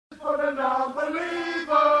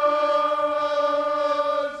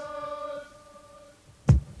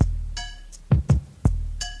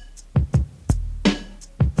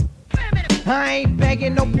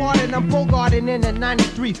taking no part in, I'm Bogarting in a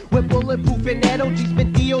 93 with bulletproof and that OG's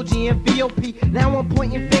been DOG and VOP. Now I'm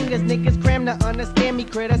pointing fingers, niggas cram to understand me,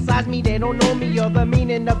 criticize me, they don't know me or the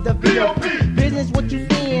meaning of the VOP. Business what you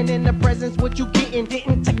seeing, in the presence what you getting,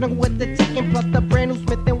 getting technical with the ticking, plus the brand new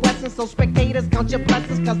Smith & Wesson. So spectators count your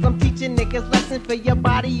blessings, cause I'm teaching niggas lessons for your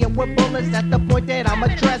body and with bullets at the point that I'm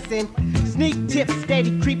addressing. Sneak tips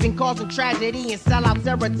steady creeping, causing tragedy, and sellouts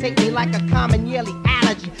irritate me like a common yearly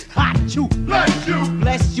allergy. Hot you, bless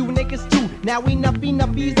you niggas too. Now enough,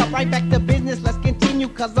 ease up, right back to business. Let's continue,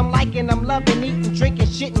 cause I'm liking, I'm loving, eating, drinking,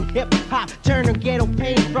 shitting, hip hop, turning ghetto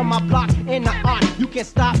pain from my block into art. You can't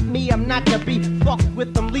stop me, I'm not to be fucked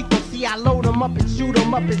with them lethal. See, I load them up and shoot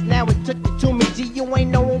them up. It's now it took it to me. G, you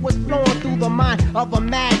ain't knowing what's flowing through the mind of a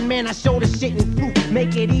madman. I show the shit in proof,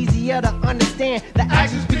 make it easier to understand. The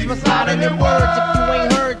action speaks much louder than words. If you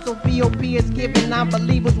ain't heard, so VOP is giving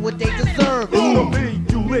non-believers what they deserve.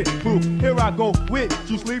 You lit proof. Here I go with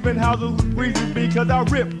you, sleeping houses with breezes because I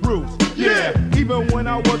rip roofs. Yeah, even when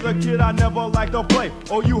I was a kid, I never liked to play.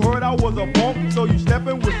 Oh, you heard I was a punk, so you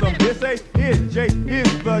stepping with some say, here's Jay,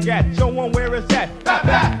 here's the gat. Show 'em where it's at. Bap,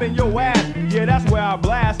 bap in your ass. Yeah, that's where I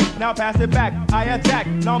blast. Now pass it back. I attack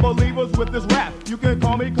non-believers with this rap. You can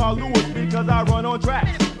call me Carl Lewis because I run on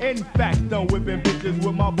tracks. In fact, done whipping bitches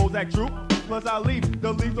with my Bozak troop. Plus I leave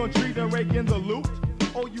the leaves on trees and rake in the loot.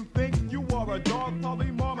 Oh, you think you are a dog?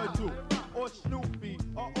 Probably Marmaduke or Snoopy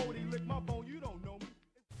or Odie. Lick my bone, you don't know me.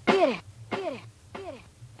 Get it, get it, get it,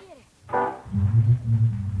 get it.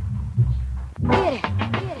 Get it, get it. Get it,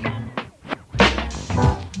 get it,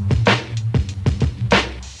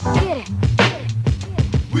 get it.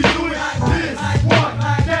 We do it like this, like what,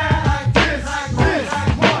 like that, like this, like this,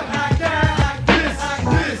 like what, like that, like this, like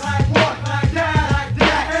this, like what, like that, like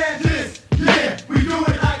that, and this. Yeah, we do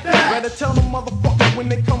it like that. Better tell them motherfuckers when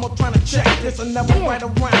they come up trying to check this. I never write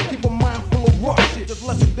around, keep a mind full of rough shit. Just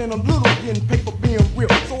lesser than a little getting paper being real.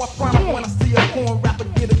 So I frown up when I see a corn rapper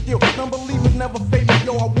get a deal. Non-believers never fade me,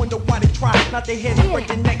 yo, I wonder why they try. Not they heads break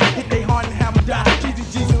their neck, hit they heart and have them die. Cheesy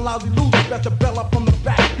G's and lousy losers, that's the bell up from the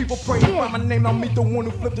back. People pray to find my name, I'll meet the one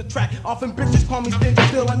who flipped the track. Often bitches call me stingy,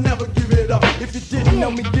 still I never give it up. If you didn't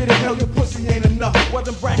know me, get it, hell your pussy ain't enough.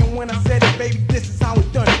 Wasn't bragging when I said it, baby, this is how it's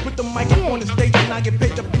done. Put the mic up on the stage and I get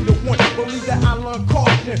paid to be the one. Believe that I learned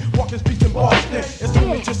caution, walking streets in Boston. As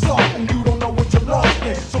soon as you're soft and you don't know what you're lost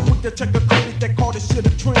in. So put the check of credit that call this shit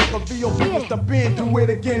a trend. For VOP is the bend, do it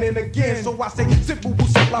again and again. So I say, sit boo boo,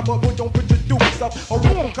 sit blah blah, boy, don't put your dukes up. Or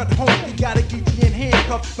won't cut home, you gotta get you in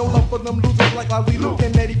handcuffs. No love for them losers like we Luke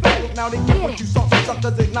and Eddie Fat. Now they get what you saw, some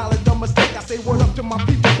suckers acknowledge the mistake. I say word up to my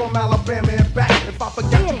people from Alabama and back. If I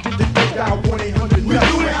forgot you, get the dick down 1-800. We do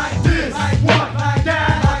it like this, like what, like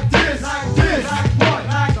that, like this, like this, like what,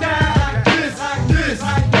 like that, like this, like this,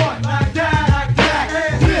 like what, like that, like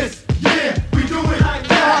that, and this. Yeah, we do it like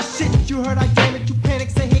that. Oh shit, you heard I damn it, you panic,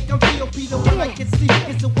 say here come VOP, the one I can see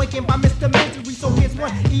is awakened by Mr. Misery. So here's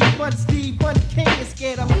one, E1, Steve, one king is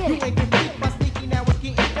scared of. You ain't complete by sneaky, now it's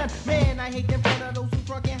getting done. Man, I hate them front of those who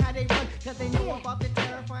drunk and how they run, cause they know about the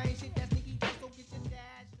terrifying shit that sneaky does, so get your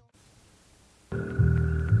dash.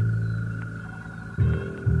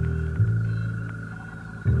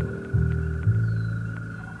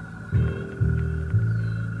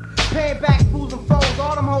 Paying back fools and foes,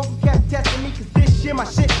 all them hoes who kept testing me, cause this shit, my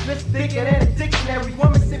shit, this thicker than a dictionary.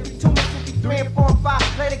 One Mississippi, two Mississippi, 3 and 4 and 5.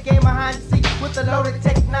 Play the game behind the seat with the loaded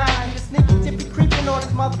Tech 9. The sneaky tippy creeping on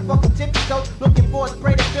this motherfucking tippy toe, looking for a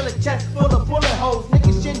spray to fill a chest full of bullet holes.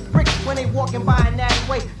 Niggas shitting bricks when they walking by in that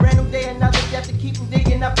way. Brand new day, another death to keep them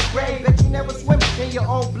digging up the grave. Bet you never swim in your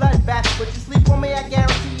own bloodbath, but you sleep on me, I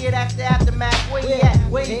guarantee it after aftermath. Where he at?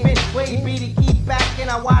 Where he been? Where he be to keep back? And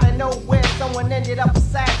I wanna know where someone ended up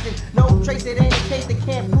assassin. No trace, it ain't a case, they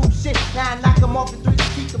can't prove shit. Now I knock them off the three to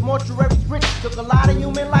keep the mortuaries rich. Took a lot of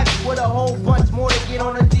human life with a whole bunch more to get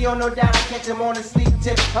on the deal. No doubt I catch them on the sneak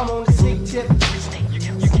tip. I'm on the sneak tip.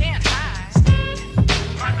 You can't hide.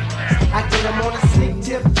 I get them on the sneak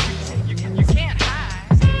tip. You can't hide.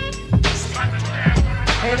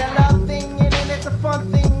 Ain't a love thing in it, it's a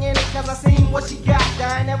fun thing in it. Cause I seen what she got,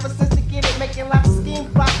 dying ever since to get it. Making lots of scheme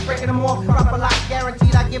plots, breaking them off, proper lock.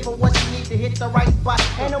 Guaranteed I give her what she need to hit the right spot.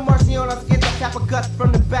 Ain't no mercy on her skin, I tap her guts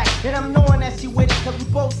from the back. And I'm knowing that she with it, cause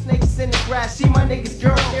we both snakes in the grass. She my niggas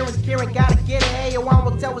girl, Karen's Karen, gotta get it. Hey, yo, I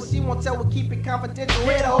won't tell what she won't tell, we'll keep it confidential.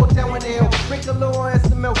 Hit the hotel when they ill, drink a little and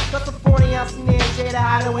some milk. Plus a 40 ounce in there, Jada,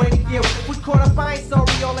 I don't wait to deal. We caught up, I ain't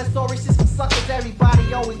sorry, all that sorry shit's for suckers.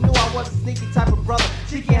 Everybody always knew I was a sneaky type of brother.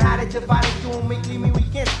 She can't hide it, divided, doing weekly, me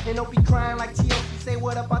weekends. And don't be crying like TLC, say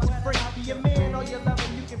what about your friend. Be a man or your lover,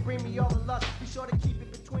 you can bring me all the love. Be sure to keep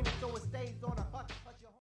it